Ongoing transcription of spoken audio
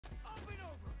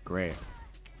great.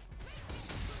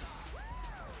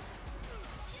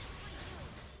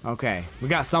 Okay, we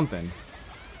got something.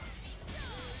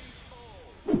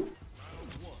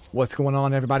 What's going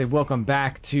on, everybody? Welcome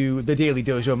back to the Daily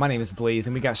Dojo. My name is Blaze,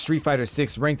 and we got Street Fighter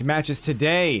 6 ranked matches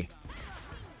today.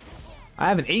 I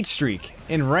have an 8 streak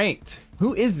in ranked.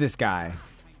 Who is this guy?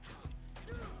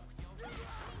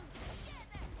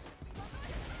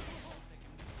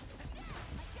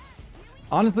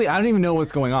 Honestly, I don't even know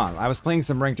what's going on. I was playing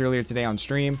some ranked earlier today on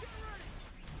stream,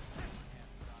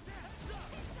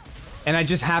 and I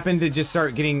just happened to just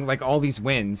start getting like all these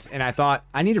wins, and I thought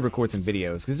I need to record some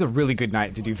videos because this is a really good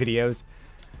night to do videos.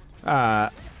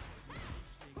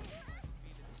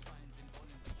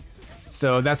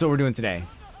 So that's what we're doing today.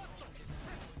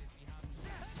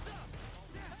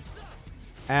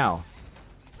 Ow.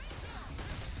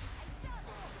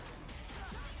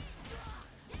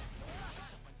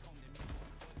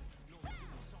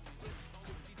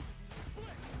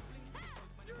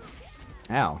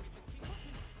 Ow.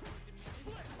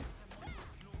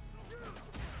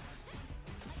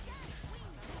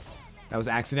 That was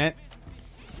an accident.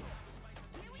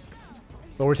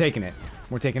 But we're taking it.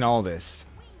 We're taking all this.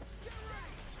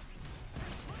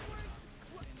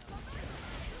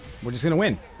 We're just gonna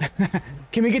win.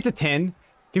 Can we get to 10?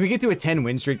 Can we get to a 10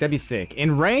 win streak? That'd be sick.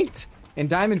 In ranked? In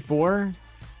Diamond 4?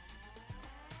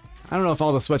 I don't know if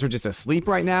all the sweats are just asleep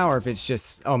right now or if it's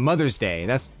just... Oh, Mother's Day.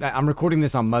 I'm recording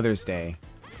this on Mother's Day.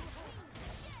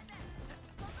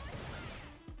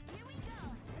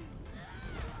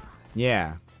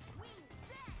 Yeah.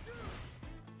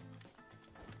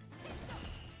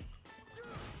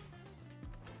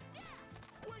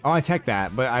 Oh, I teched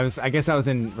that, but I guess I was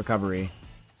in recovery.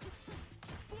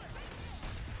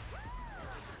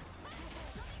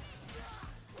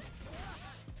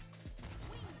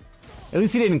 At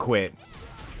least he didn't quit.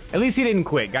 At least he didn't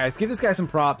quit, guys. Give this guy some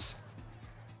props.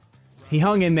 He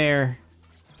hung in there.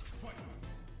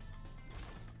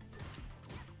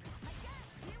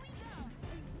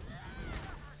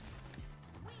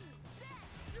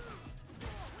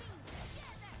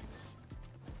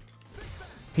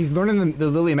 He's learning the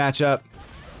Lily matchup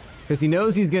because he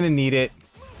knows he's going to need it.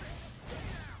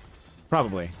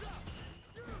 Probably.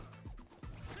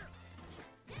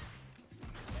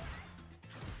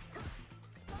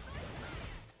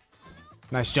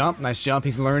 Nice jump, nice jump.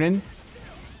 He's learning.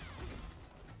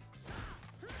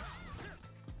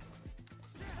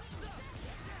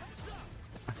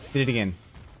 Did it again.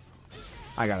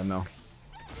 I got him though.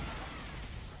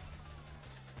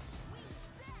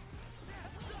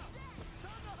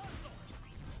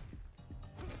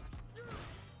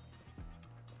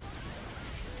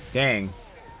 Dang.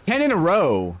 10 in a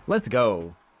row. Let's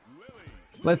go.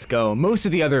 Let's go. Most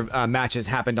of the other matches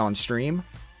happened on stream.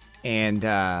 And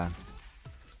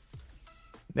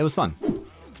it was fun.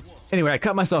 Anyway, I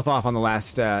cut myself off on the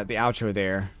last, the outro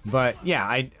there. But yeah,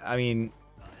 I mean,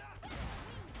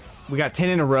 we got 10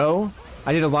 in a row.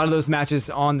 I did a lot of those matches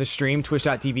on the stream,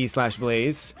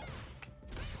 twitch.tv/blaze.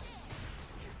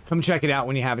 Come check it out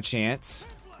when you have a chance.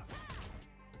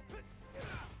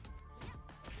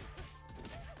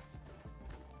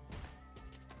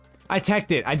 I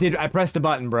teched it. I pressed the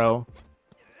button, bro.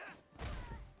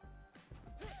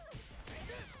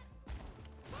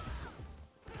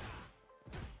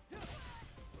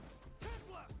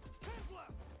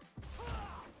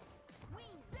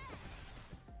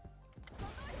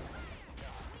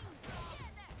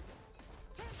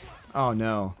 Oh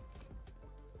no.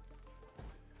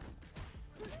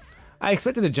 I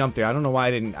expected to jump there. I don't know why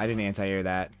I didn't anti-air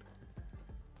that.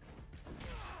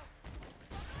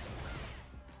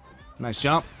 Nice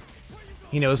jump.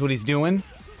 He knows what he's doing.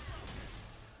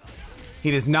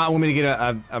 He does not want me to get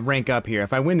a rank up here.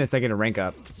 If I win this, I get a rank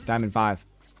up. Diamond 5.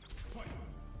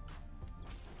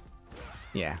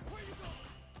 Yeah.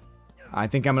 I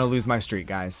think I'm going to lose my streak,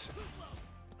 guys.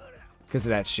 Because of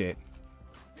that shit.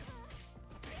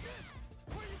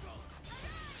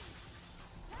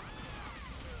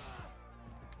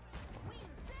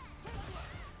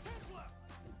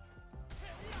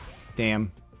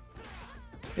 Damn.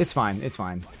 It's fine. It's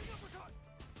fine.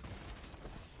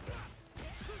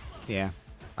 Yeah.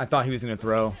 I thought he was going to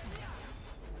throw.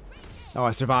 Oh,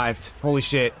 I survived. Holy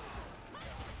shit.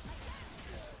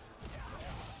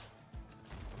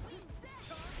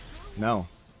 No.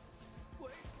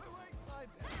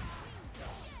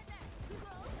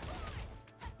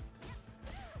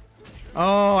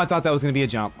 Oh, I thought that was going to be a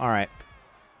jump. All right.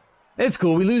 It's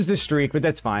cool. We lose this streak, but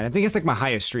that's fine. I think it's like my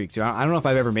highest streak, too. I don't know if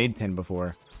I've ever made 10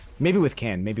 before. Maybe with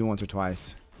Ken. Maybe once or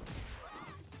twice.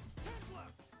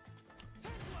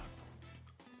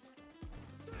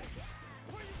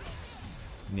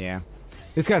 Yeah.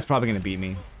 This guy's probably gonna beat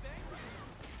me.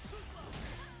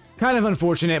 Kind of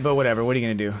unfortunate, but whatever. What are you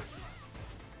gonna do?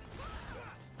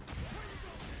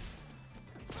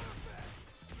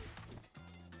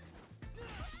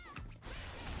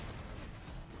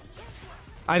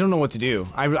 I don't know what to do.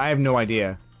 I have no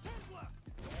idea.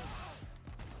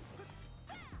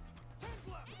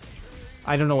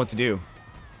 I don't know what to do.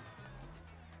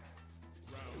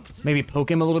 Maybe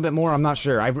poke him a little bit more? I'm not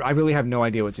sure. I really have no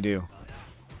idea what to do.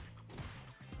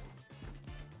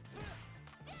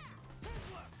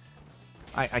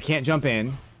 I can't jump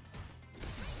in.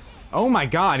 Oh my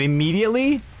god,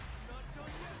 immediately?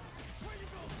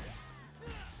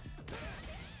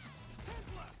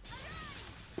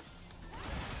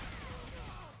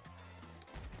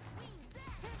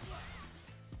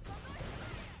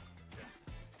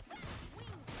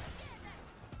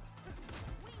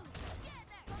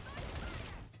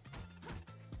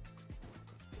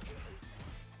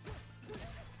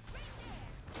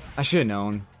 I should have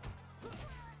known.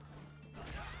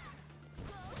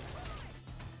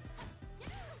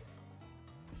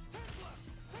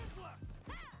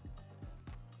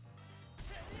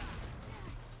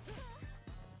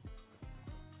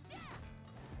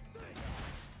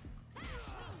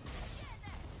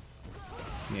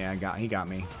 Yeah, he got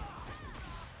me.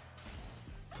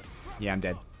 Yeah, I'm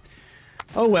dead.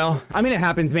 Oh well. I mean, it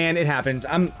happens, man. It happens.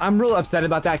 I'm real upset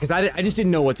about that because I just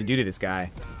didn't know what to do to this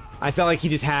guy. I felt like he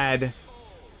just had...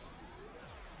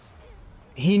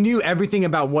 He knew everything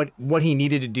about what he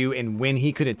needed to do and when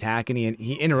he could attack, and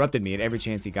he interrupted me at every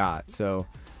chance he got. So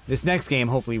this next game,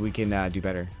 hopefully we can do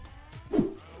better.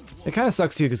 It kind of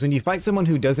sucks too, because when you fight someone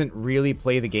who doesn't really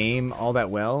play the game all that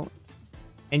well,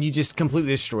 and you just completely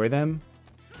destroy them,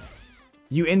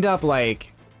 you end up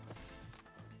like...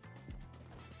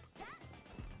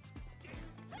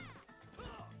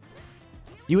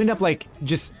 You end up like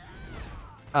just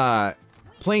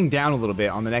playing down a little bit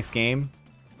on the next game.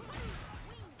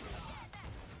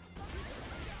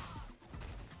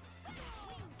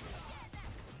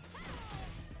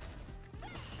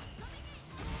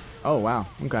 Oh, wow.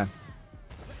 Okay.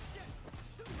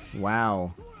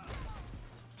 Wow.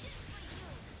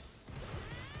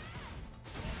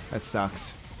 That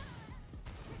sucks.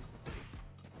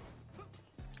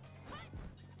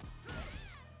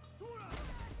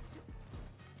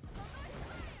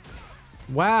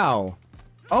 Wow.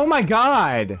 Oh my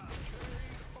god.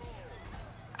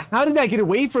 How did that get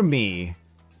away from me?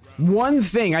 One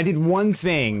thing. I did one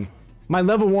thing. My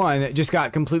level 1 just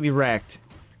got completely wrecked.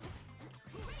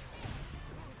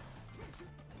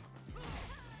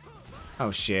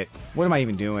 Oh shit. What am I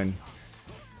even doing?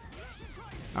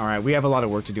 Alright, we have a lot of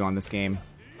work to do on this game.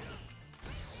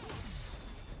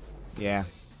 Yeah.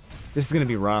 This is gonna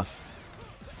be rough.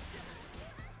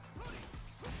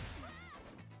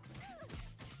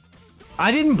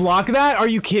 I didn't block that? Are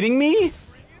you kidding me?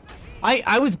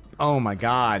 I was... Oh my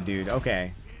god, dude.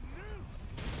 Okay.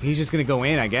 He's just gonna go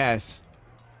in, I guess.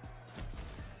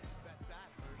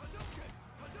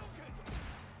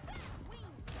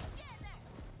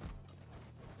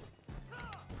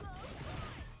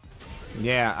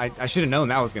 Yeah, I should have known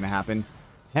that was gonna happen.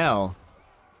 Hell.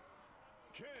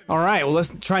 Alright, well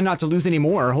let's try not to lose any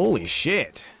more. Holy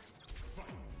shit.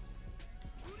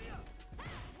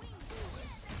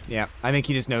 Yeah, I think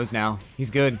he just knows now.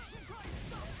 He's good.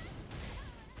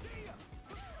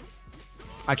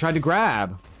 I tried to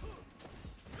grab.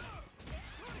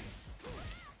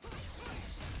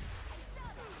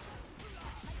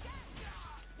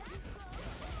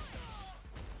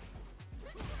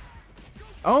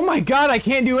 Oh my god, I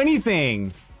can't do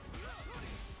anything.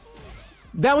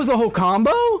 That was a whole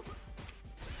combo?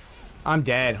 I'm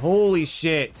dead. Holy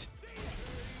shit.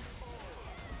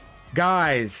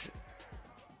 Guys.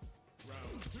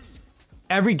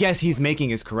 Every guess he's making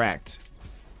is correct.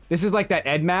 This is like that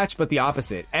Ed match, but the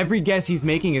opposite. Every guess he's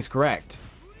making is correct.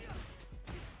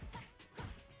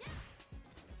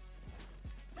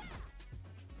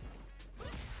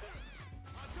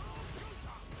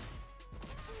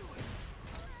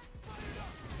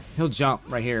 He'll jump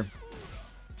right here.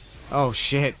 Oh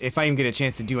shit, if I even get a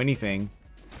chance to do anything.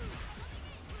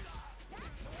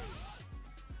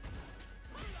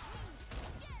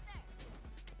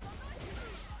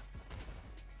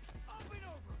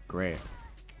 Great.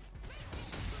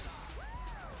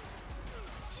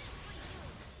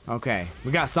 Okay,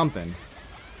 we got something.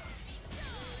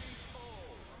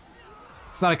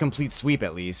 It's not a complete sweep,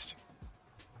 at least.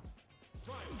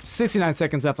 69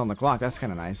 seconds left on the clock. That's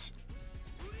kind of nice.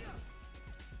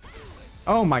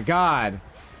 Oh my god.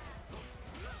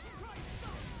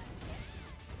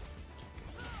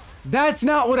 That's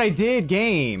not what I did,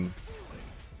 game.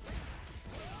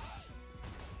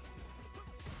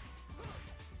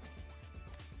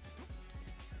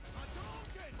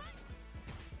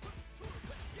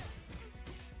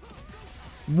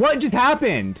 What just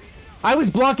happened? I was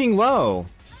blocking low.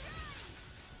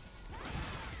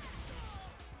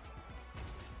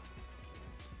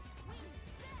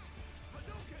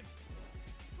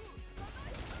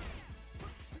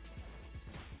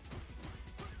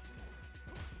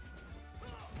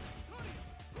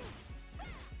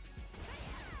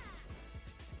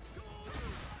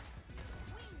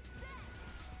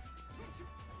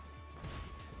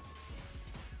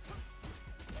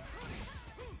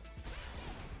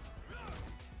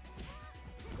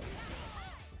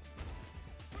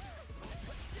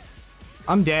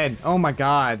 I'm dead. Oh my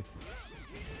god.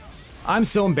 I'm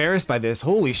so embarrassed by this.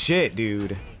 Holy shit,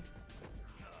 dude.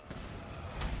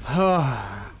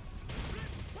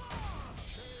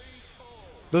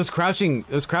 Those crouching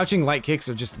light kicks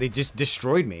are just, they just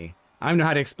destroyed me. I don't know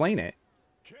how to explain it.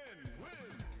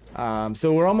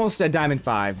 So we're almost at Diamond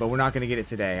 5, but we're not going to get it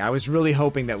today. I was really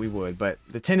hoping that we would, but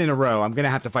the 10 in a row, I'm going to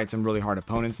have to fight some really hard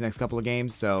opponents the next couple of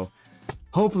games, so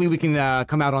hopefully we can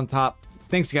come out on top.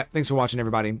 Thanks for watching,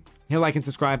 everybody. Hit like and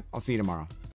subscribe. I'll see you tomorrow.